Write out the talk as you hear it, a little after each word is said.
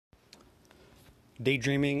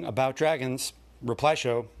Daydreaming about dragons, reply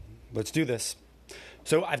show. Let's do this.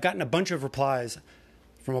 So I've gotten a bunch of replies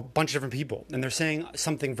from a bunch of different people, and they're saying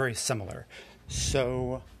something very similar.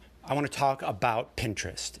 So I want to talk about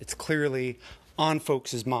Pinterest. It's clearly on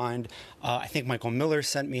folks' mind. I think Michael Miller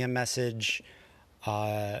sent me a message.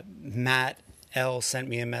 Matt L. sent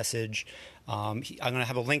me a message. I'm going to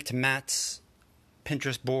have a link to Matt's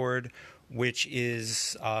Pinterest board, which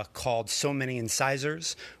is called So Many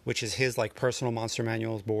Incisors, which is his personal Monster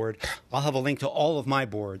Manuals board. I'll have a link to all of my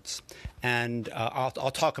boards, and I'll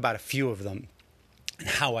talk about a few of them and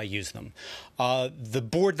how I use them. The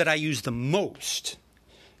board that I use the most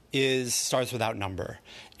is Stars Without Number,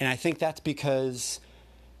 and I think that's because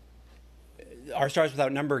our Stars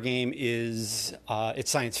Without Number game is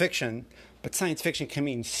it's science fiction, but science fiction can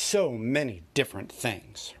mean so many different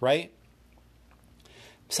things, right?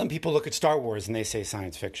 Some people look at Star Wars and they say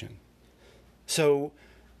science fiction. So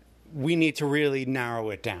we need to really narrow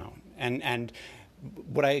it down. And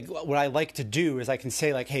what I like to do is I can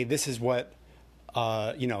say hey, this is what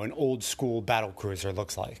an old school battle cruiser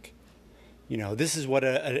looks like. This is what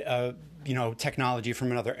a technology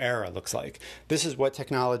from another era looks like. This is what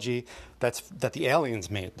technology that the aliens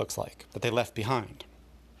made looks like, that they left behind.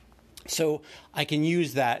 So I can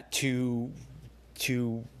use that to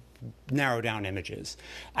narrow down images.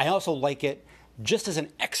 I also like it just as an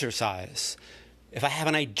exercise. If I have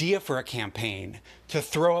an idea for a campaign, to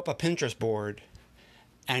throw up a Pinterest board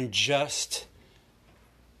and just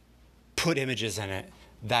put images in it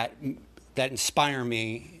that inspire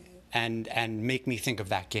me and make me think of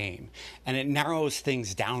that game. And it narrows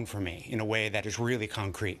things down for me in a way that is really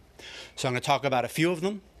concrete. So I'm going to talk about a few of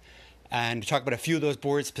them and talk about a few of those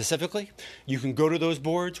boards specifically. You can go to those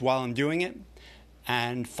boards while I'm doing it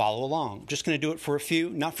and follow along. I'm just going to do it for a few,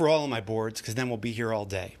 not for all of my boards, because then we'll be here all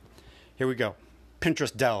day. Here we go.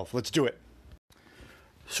 Pinterest Delve. Let's do it.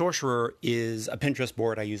 Sorcerer is a Pinterest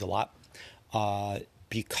board I use a lot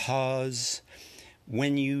because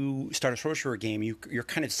when you start a Sorcerer game, you're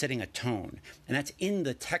kind of setting a tone, and that's in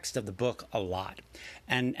the text of the book a lot.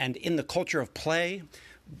 And in the culture of play,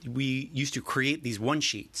 we used to create these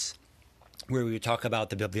one-sheets where we would talk about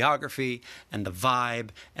the bibliography and the vibe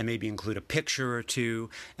and maybe include a picture or two.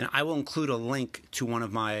 And I will include a link to one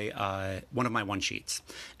of my one sheets.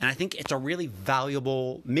 And I think it's a really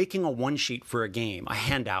valuable, making a one sheet for a game, a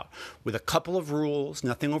handout with a couple of rules,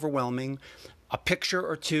 nothing overwhelming, a picture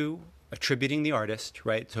or two attributing the artist,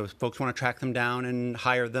 right? So if folks want to track them down and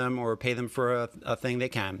hire them or pay them for a thing, they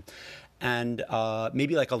can. And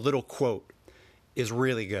maybe a little quote is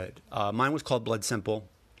really good. Mine was called Blood Simple.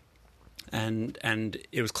 And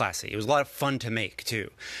it was classy. It was a lot of fun to make, too.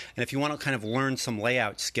 And if you want to kind of learn some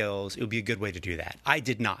layout skills, it would be a good way to do that. I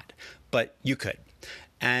did not, but you could.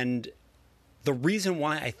 And the reason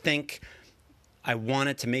why I think I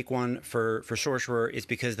wanted to make one for Sorcerer is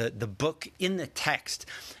because the book, in the text,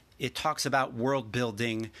 it talks about world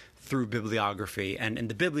building through bibliography. And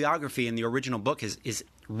the bibliography in the original book is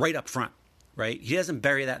right up front. Right? He doesn't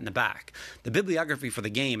bury that in the back. The bibliography for the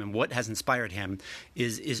game and what has inspired him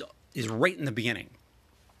is right in the beginning,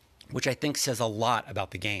 which I think says a lot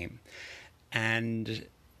about the game. And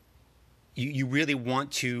you really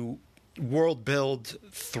want to world build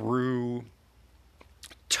through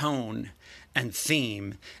tone and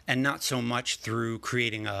theme, and not so much through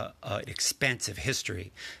creating an expansive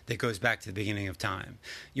history that goes back to the beginning of time.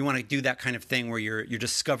 You want to do that kind of thing where you're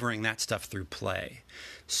discovering that stuff through play.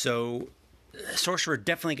 So Sorcerer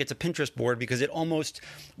definitely gets a Pinterest board because it almost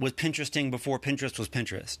was Pinteresting before Pinterest was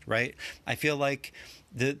Pinterest, right? I feel like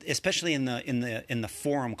especially in the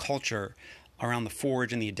forum culture around the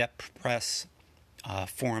Forge and the Adept Press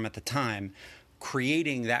forum at the time,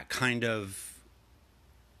 creating that kind of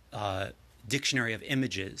dictionary of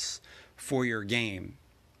images for your game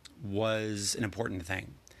was an important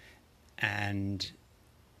thing and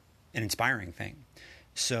an inspiring thing.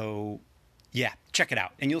 So yeah, check it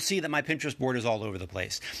out. And you'll see that my Pinterest board is all over the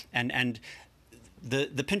place. And the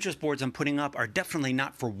Pinterest boards I'm putting up are definitely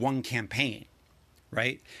not for one campaign,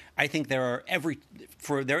 right? I think there are every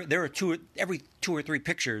 2 or 3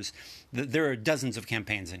 pictures, there are dozens of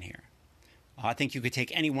campaigns in here. I think you could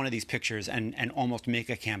take any one of these pictures and almost make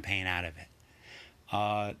a campaign out of it.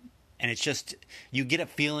 And it's just, you get a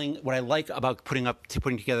feeling. What I like about putting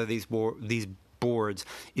together these boards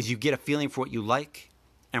is you get a feeling for what you like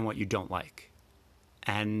and what you don't like.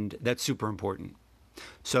 And that's super important.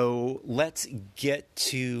 So let's get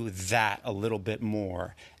to that a little bit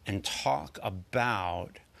more and talk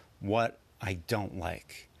about what I don't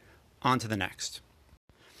like. On to the next.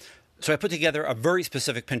 So I put together a very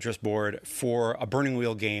specific Pinterest board for a Burning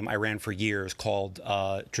Wheel game I ran for years called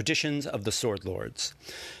Traditions of the Sword Lords.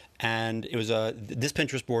 And it was this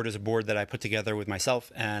Pinterest board is a board that I put together with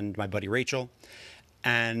myself and my buddy Rachel.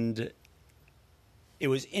 And it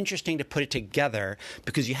was interesting to put it together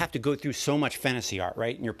because you have to go through so much fantasy art,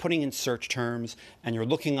 right? And you're putting in search terms and you're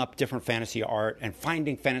looking up different fantasy art and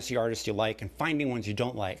finding fantasy artists you like and finding ones you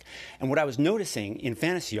don't like. And what I was noticing in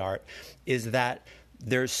fantasy art is that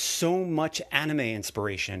there's so much anime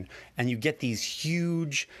inspiration, and you get these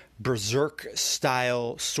huge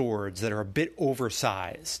berserk-style swords that are a bit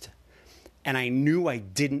oversized. And I knew I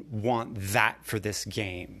didn't want that for this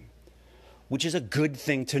game, which is a good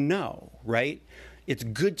thing to know, right? It's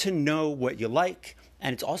good to know what you like,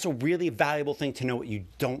 and it's also really a valuable thing to know what you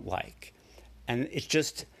don't like. And it's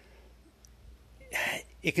just,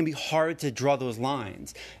 it can be hard to draw those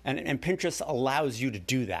lines. And Pinterest allows you to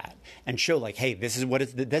do that and show like, hey, this is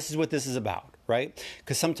what this is about, right?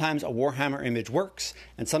 Because sometimes a Warhammer image works,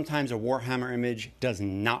 and sometimes a Warhammer image does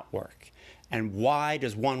not work. And why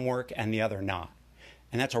does one work and the other not?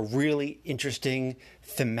 And that's a really interesting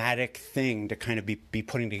thematic thing to kind of be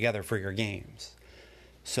putting together for your games.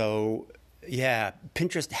 So, yeah,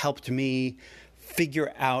 Pinterest helped me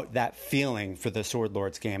figure out that feeling for the Sword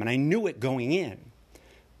Lords game. And I knew it going in,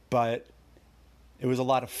 but it was a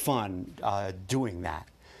lot of fun doing that.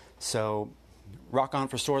 So, rock on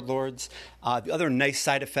for Sword Lords. The other nice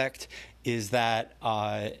side effect is that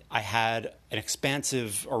I had an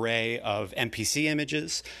expansive array of NPC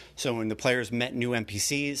images. So when the players met new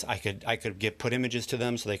NPCs, I could put images to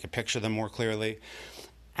them so they could picture them more clearly.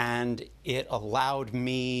 And it allowed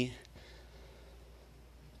me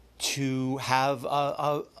to have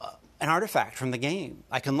an artifact from the game.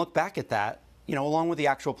 I can look back at that, along with the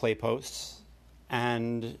actual play posts,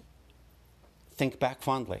 and think back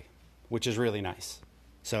fondly, which is really nice.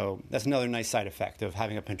 So that's another nice side effect of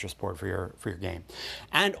having a Pinterest board for your game.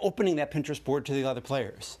 And opening that Pinterest board to the other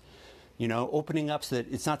players. Opening up so that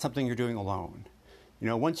it's not something you're doing alone.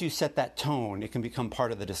 Once you set that tone, it can become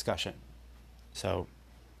part of the discussion. So,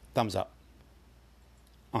 thumbs up.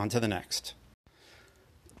 On to the next.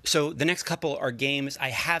 So the next couple are games I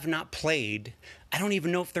have not played. I don't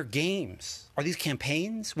even know if they're games. Are these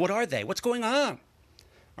campaigns? What are they? What's going on?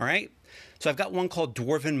 All right. So I've got one called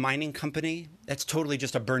Dwarven Mining Company. That's totally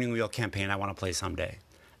just a Burning Wheel campaign I want to play someday.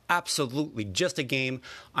 Absolutely just a game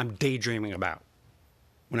I'm daydreaming about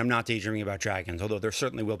when I'm not daydreaming about dragons, although there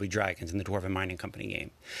certainly will be dragons in the Dwarven Mining Company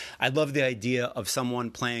game. I love the idea of someone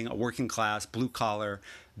playing a working class, blue-collar,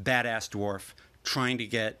 badass dwarf trying to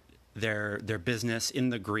get their business in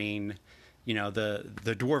the green. The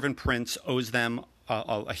Dwarven prince owes them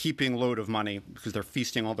a heaping load of money because they're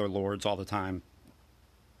feasting all their lords all the time.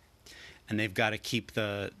 And they've got to keep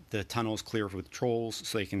the tunnels clear with trolls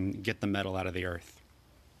so they can get the metal out of the earth.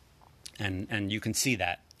 And you can see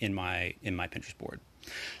that in my Pinterest board.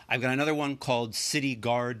 I've got another one called City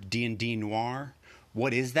Guard D&D Noir.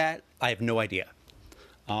 What is that? I have no idea.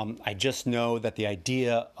 I just know that the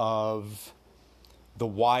idea of The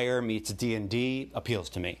Wire meets D&D appeals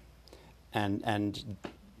to me. And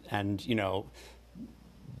the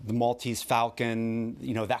Maltese Falcon,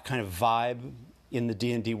 that kind of vibe in the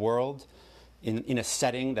D&D world, in a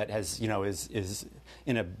setting that has, is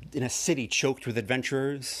in a city choked with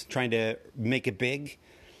adventurers trying to make it big,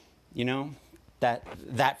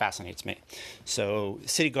 that fascinates me. So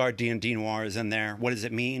City Guard D&D Noir is in there. What does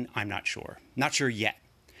it mean? I'm not sure. Not sure yet.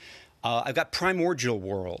 I've got Primordial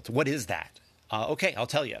World. What is that? Okay, I'll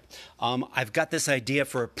tell you. I've got this idea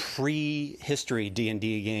for a prehistory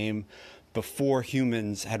D&D game before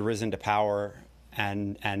humans had risen to power,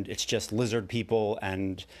 and it's just lizard people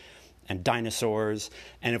and dinosaurs.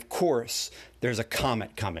 And of course, there's a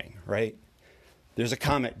comet coming, right? There's a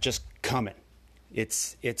comet just coming.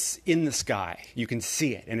 It's in the sky. You can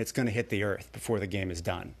see it, and it's going to hit the Earth before the game is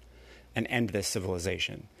done and end this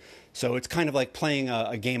civilization. So it's kind of like playing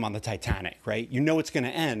a game on the Titanic, right? You know it's going to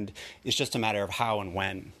end. It's just a matter of how and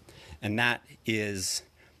when. And that is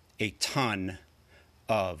a ton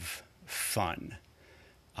of fun.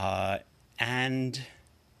 And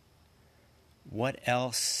what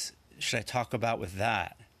else should I talk about with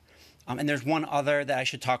that? And there's one other that I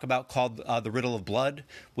should talk about called The Riddle of Blood,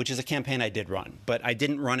 which is a campaign I did run. But I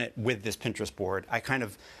didn't run it with this Pinterest board. I kind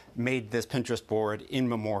of made this Pinterest board in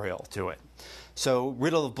memorial to it. So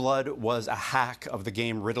Riddle of Blood was a hack of the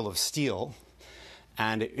game Riddle of Steel,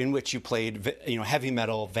 and in which you played heavy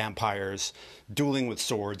metal vampires dueling with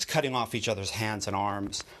swords, cutting off each other's hands and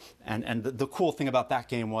arms. And the cool thing about that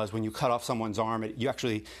game was when you cut off someone's arm, it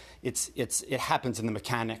happens in the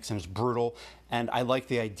mechanics and it's brutal. And I like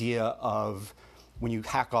the idea of when you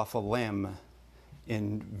hack off a limb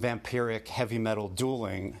in vampiric heavy metal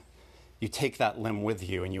dueling, you take that limb with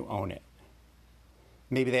you and you own it.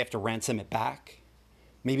 Maybe they have to ransom it back.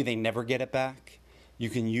 Maybe they never get it back.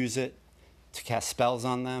 You can use it to cast spells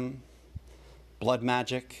on them. Blood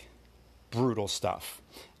magic, brutal stuff.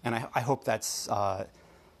 And I hope that's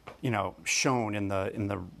shown in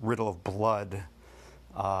the Riddle of Blood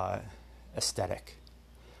aesthetic.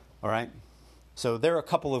 All right. So there are a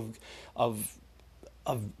couple of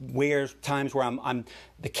times where I'm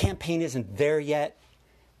the campaign isn't there yet,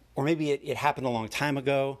 or maybe it happened a long time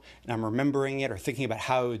ago, and I'm remembering it or thinking about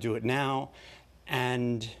how I would do it now,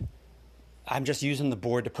 and I'm just using the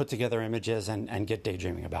board to put together images and get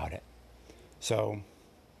daydreaming about it. So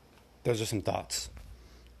those are some thoughts.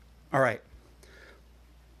 All right.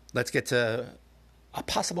 Let's get to a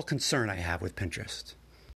possible concern I have with Pinterest.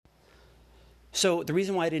 So the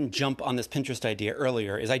reason why I didn't jump on this Pinterest idea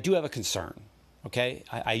earlier is I do have a concern, okay?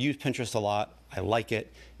 I use Pinterest a lot. I like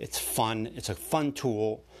it. It's fun. It's a fun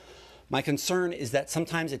tool. My concern is that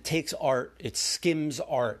sometimes it takes art, it skims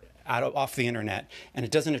art off the internet, and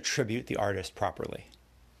it doesn't attribute the artist properly.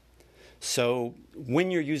 So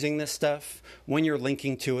when you're using this stuff, when you're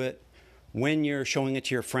linking to it, when you're showing it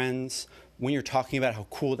to your friends, when you're talking about how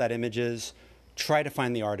cool that image is, try to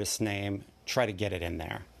find the artist's name, try to get it in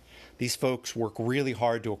there. These folks work really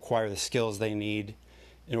hard to acquire the skills they need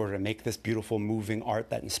in order to make this beautiful, moving art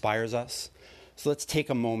that inspires us. So let's take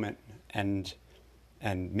a moment and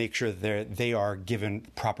make sure they are given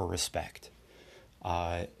proper respect.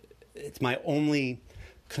 It's my only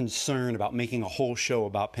concern about making a whole show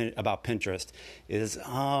about Pinterest is,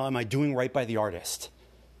 am I doing right by the artist?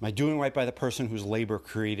 Am I doing right by the person whose labor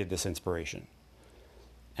created this inspiration?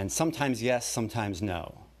 And sometimes yes, sometimes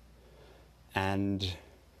no. And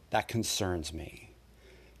that concerns me.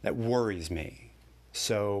 That worries me.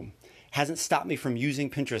 So it hasn't stopped me from using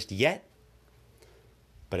Pinterest yet,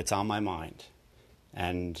 but it's on my mind.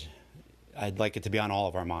 And I'd like it to be on all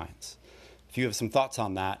of our minds. If you have some thoughts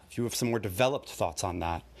on that, if you have some more developed thoughts on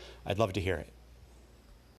that, I'd love to hear it.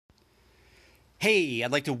 Hey,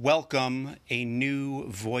 I'd like to welcome a new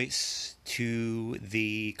voice to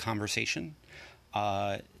the conversation.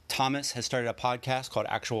 Thomas has started a podcast called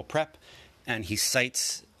Actual Prep, and he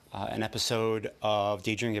cites an episode of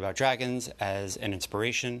Daydreaming About Dragons as an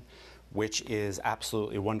inspiration, which is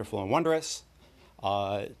absolutely wonderful and wondrous.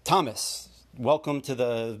 Thomas, welcome to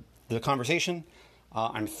the conversation.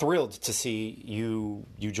 I'm thrilled to see you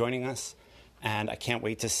joining us, and I can't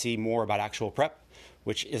wait to see more about Actual Prep,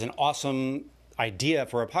 which is an awesome idea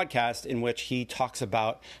for a podcast in which he talks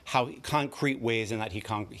about how concrete ways in that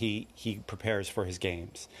he prepares for his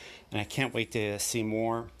games. And I can't wait to see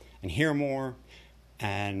more and hear more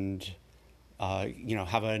and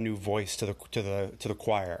have a new voice to the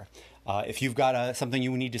choir. If you've got something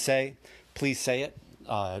you need to say, please say it.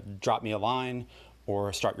 Drop me a line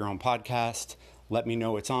or start your own podcast. Let me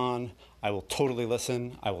know it's on. I will totally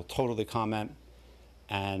listen. I will totally comment.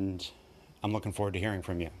 And I'm looking forward to hearing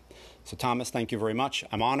from you. So Thomas, thank you very much.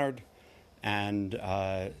 I'm honored. And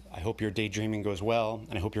I hope your daydreaming goes well.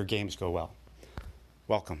 And I hope your games go well.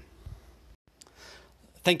 Welcome.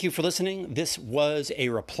 Thank you for listening. This was a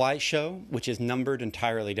reply show, which is numbered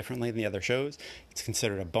entirely differently than the other shows. It's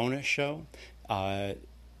considered a bonus show.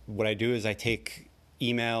 What I do is I take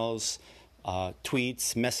emails,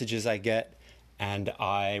 tweets, messages I get, and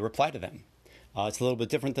I reply to them. It's a little bit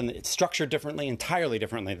different it's structured differently, entirely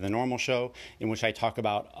differently than the normal show, in which I talk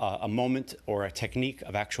about a moment or a technique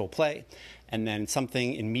of actual play, and then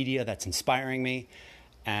something in media that's inspiring me,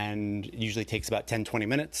 and it usually takes about 10, 20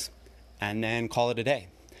 minutes, and then call it a day.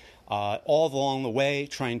 All along the way,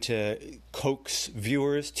 trying to coax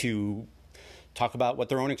viewers to talk about what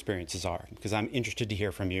their own experiences are, because I'm interested to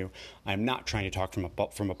hear from you. I'm not trying to talk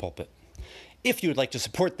from a pulpit. If you would like to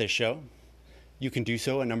support this show, you can do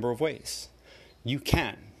so a number of ways. You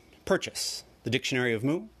can purchase the Dictionary of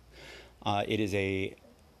Mu. It is a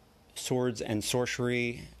swords and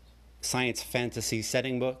sorcery science fantasy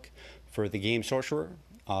setting book for the game Sorcerer.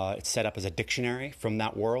 It's set up as a dictionary from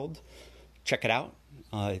that world. Check it out.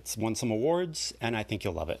 It's won some awards, and I think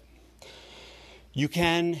you'll love it. You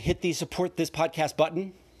can hit the support this podcast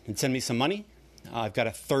button and send me some money. I've got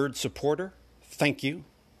a third supporter. Thank you.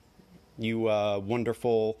 You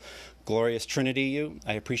wonderful, glorious Trinity, you.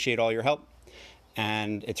 I appreciate all your help.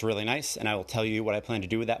 And it's really nice. And I will tell you what I plan to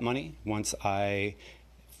do with that money once I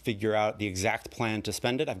figure out the exact plan to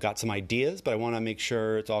spend it. I've got some ideas, but I want to make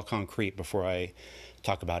sure it's all concrete before I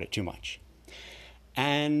talk about it too much.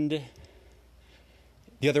 And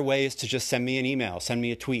the other way is to just send me an email, send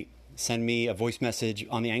me a tweet, send me a voice message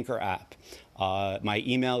on the Anchor app. My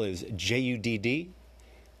email is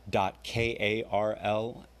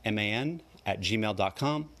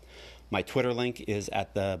judd.karlman@gmail.com. My Twitter link is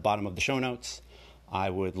at the bottom of the show notes. I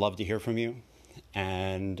would love to hear from you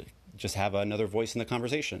and just have another voice in the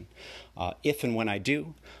conversation. If and when I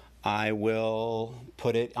do, I will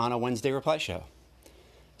put it on a Wednesday reply show.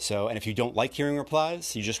 So, and if you don't like hearing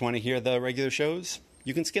replies, you just want to hear the regular shows,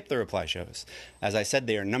 you can skip the reply shows. As I said,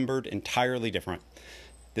 they are numbered entirely different.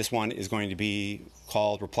 This one is going to be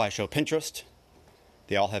called Reply Show Pinterest.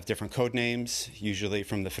 They all have different code names, usually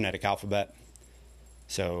from the phonetic alphabet.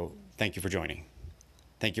 So thank you for joining.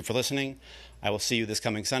 Thank you for listening. I will see you this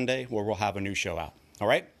coming Sunday where we'll have a new show out. All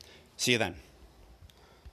right? See you then.